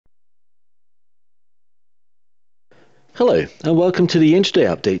Hello and welcome to the intraday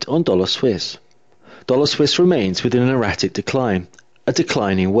update on Dollar Swiss. Dollar Swiss remains within an erratic decline, a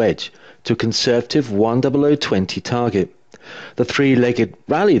declining wedge, to a conservative 10020 target. The three-legged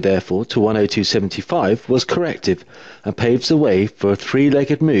rally therefore to 102.75 was corrective and paves the way for a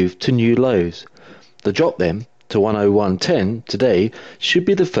three-legged move to new lows. The drop then to 101.10 today should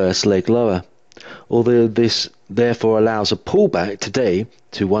be the first leg lower. Although this therefore allows a pullback today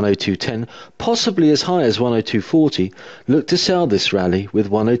to 102.10, possibly as high as 102.40, look to sell this rally with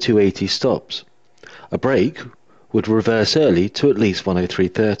 102.80 stops. A break would reverse early to at least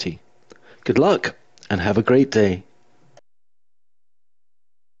 103.30. Good luck and have a great day.